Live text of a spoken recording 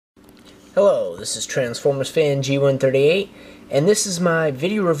Hello, this is Transformers fan G138, and this is my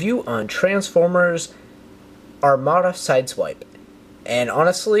video review on Transformers Armada Sideswipe. And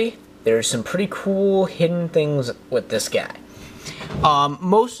honestly, there's some pretty cool hidden things with this guy.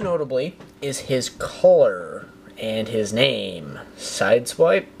 Most notably is his color and his name.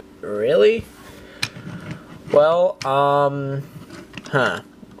 Sideswipe? Really? Well,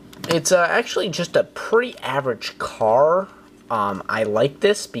 It's actually just a pretty average car. I like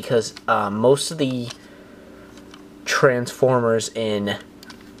this because most of the Transformers in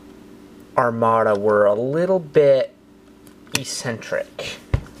Armada were a little bit eccentric.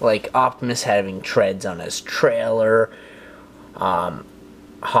 Like Optimus having treads on his trailer,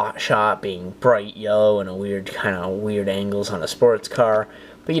 Hotshot being bright yellow and a weird angles on a sports car.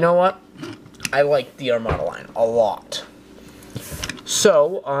 But you know what? I like the Armada line a lot.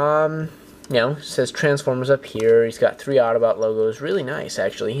 So, it says Transformers up here. He's got 3 Autobot logos. Really nice,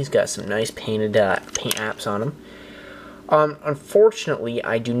 actually. He's got some nice painted paint apps on him. Unfortunately,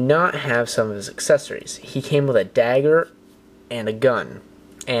 I do not have some of his accessories. He came with a dagger and a gun,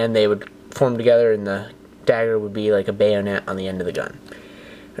 and they would form together, and the dagger would be like a bayonet on the end of the gun.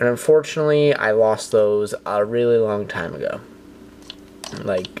 And unfortunately, I lost those a really long time ago.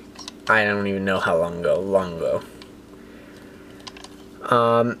 Like, I don't even know how long ago.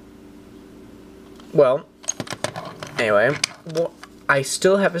 Anyway, I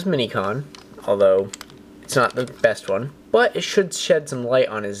still have his Minicon, although it's not the best one, but it should shed some light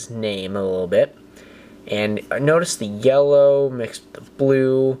on his name a little bit. And notice the yellow mixed with the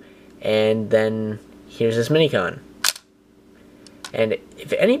blue, and then here's his Minicon. And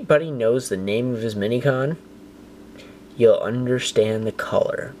if anybody knows the name of his Minicon, you'll understand the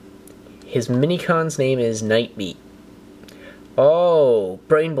color. His Minicon's name is Nightbeat. Oh,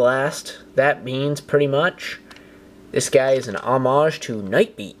 Brain Blast. That means pretty much this guy is an homage to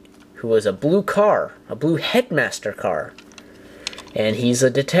Nightbeat, who was a blue car, a blue Headmaster car. And he's a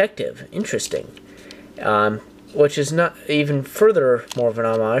detective. Interesting. Which is not even further more of an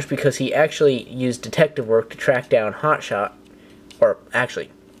homage because he actually used detective work to track down Hotshot, or actually,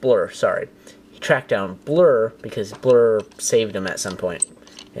 Blur, sorry. He tracked down Blur because Blur saved him at some point,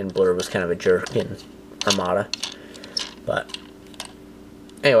 and Blur was kind of a jerk in Armada. But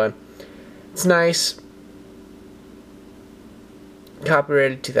anyway, it's nice.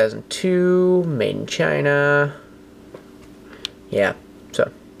 Copyrighted 2002, made in China. Yeah,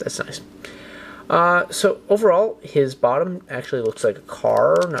 so that's nice. So overall, his bottom actually looks like a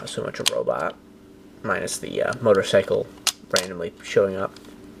car, not so much a robot, minus the motorcycle randomly showing up.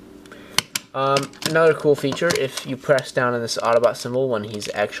 Another cool feature, if you press down on this Autobot symbol when he's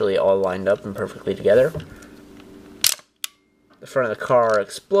actually all lined up and perfectly together, the front of the car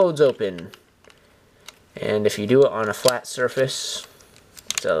explodes open. And if you do it on a flat surface,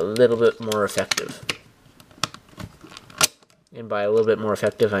 it's a little bit more effective. And by a little bit more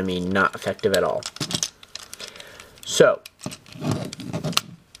effective, I mean not effective at all. So,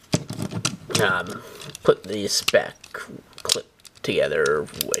 put the spec clip together,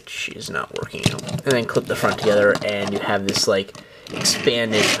 which is not working out. And then clip the front together, and you have this, like,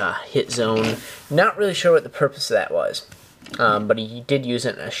 expanded hit zone. Not really sure what the purpose of that was. But he did use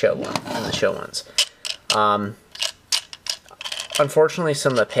it in the show once. Unfortunately,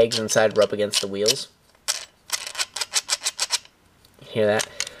 some of the pegs inside rub against the wheels. Hear that?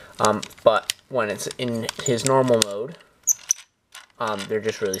 But when it's in his normal mode, they're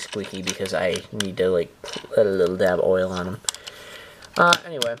just really squeaky because I need to like put a little dab of oil on them.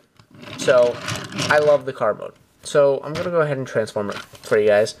 Anyway, so I love the car mode. So I'm gonna go ahead and transform it for you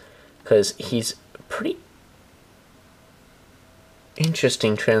guys because he's pretty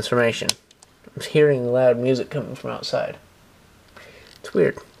interesting transformation. I'm hearing loud music coming from outside. It's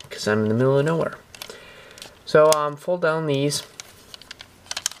weird because I'm in the middle of nowhere. So fold down these.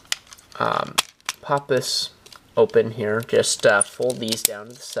 Pop this open here. Just fold these down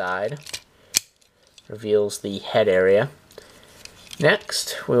to the side. Reveals the head area.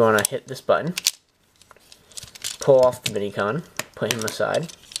 Next, we want to hit this button. Pull off the Minicon. Put him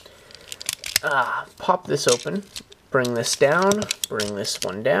aside. Pop this open. Bring this down. Bring this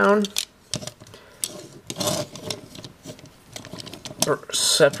one down.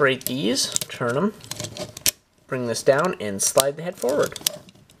 Separate these. Turn them. Bring this down and slide the head forward.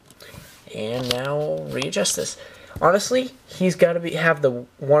 And now readjust this. Honestly, he's got to have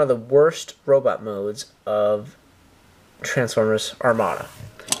one of the worst robot modes of Transformers Armada.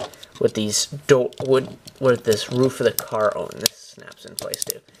 With these with this roof of the car. Oh, and this snaps in place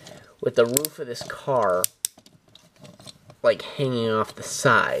too. With the roof of this car like hanging off the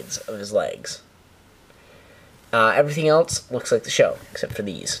sides of his legs. Everything else looks like the show, except for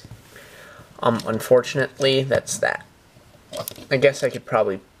these. Unfortunately, that's that. I guess I could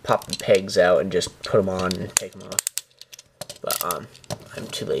probably pop the pegs out and just put them on and take them off. But I'm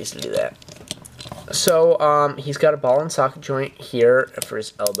too lazy to do that. So he's got a ball and socket joint here for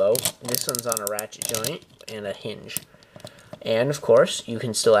his elbow. This one's on a ratchet joint and a hinge. And of course, you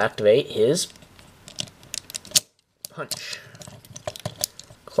can still activate his punch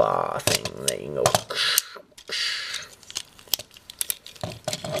claw thing. There you go.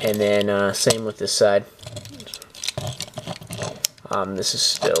 And then same with this side. This is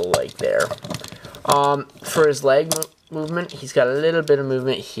still like there. For his leg movement, he's got a little bit of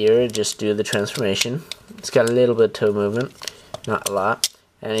movement here just due to the transformation. He's got a little bit of toe movement, not a lot.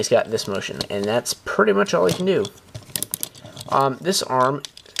 And he's got this motion, and that's pretty much all he can do. This arm,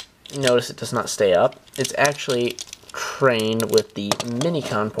 notice it does not stay up. It's actually trained with the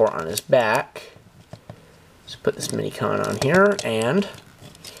Minicon port on his back. Let's put this Minicon on here, and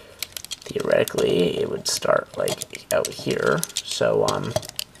theoretically it would start like out here. So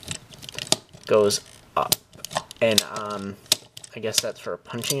goes up, and I guess that's for a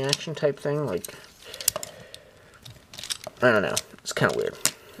punching action type thing. Like, I don't know. It's kind of weird.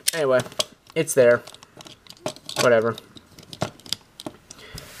 Anyway, it's there. Whatever.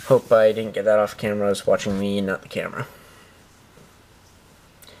 Hope I didn't get that off camera. I was watching me and not the camera.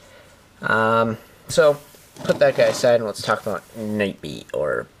 So, put that guy aside and let's talk about Nightbeat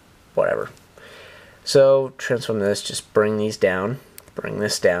or whatever. So, transform this. Just bring these down. Bring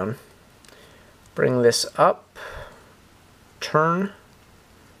this down. Bring this up. Turn.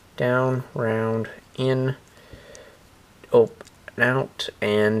 Down, round, in. Open, out.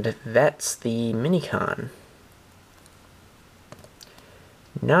 And that's the Minicon.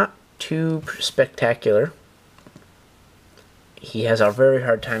 Not too spectacular. He has a very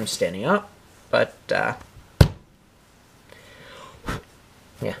hard time standing up, but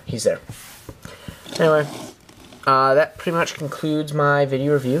yeah, he's there. Anyway, that pretty much concludes my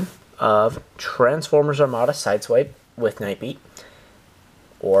video review of Transformers Armada Sideswipe with Nightbeat,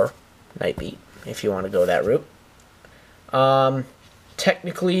 or Nightbeat if you want to go that route.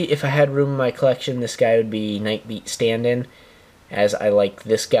 Technically, if I had room in my collection, this guy would be Nightbeat stand-in, as I like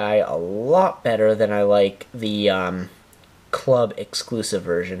this guy a lot better than I like the club exclusive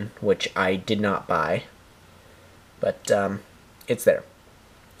version, which I did not buy, but it's there.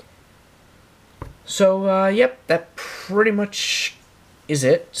 So yep, that pretty much is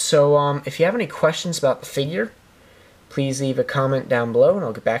it. So if you have any questions about the figure, please leave a comment down below and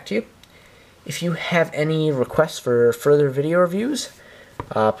I'll get back to you. If you have any requests for further video reviews,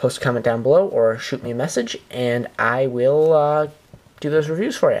 post a comment down below or shoot me a message and I will do those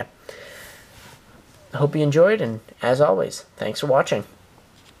reviews for you. I hope you enjoyed, and as always, thanks for watching.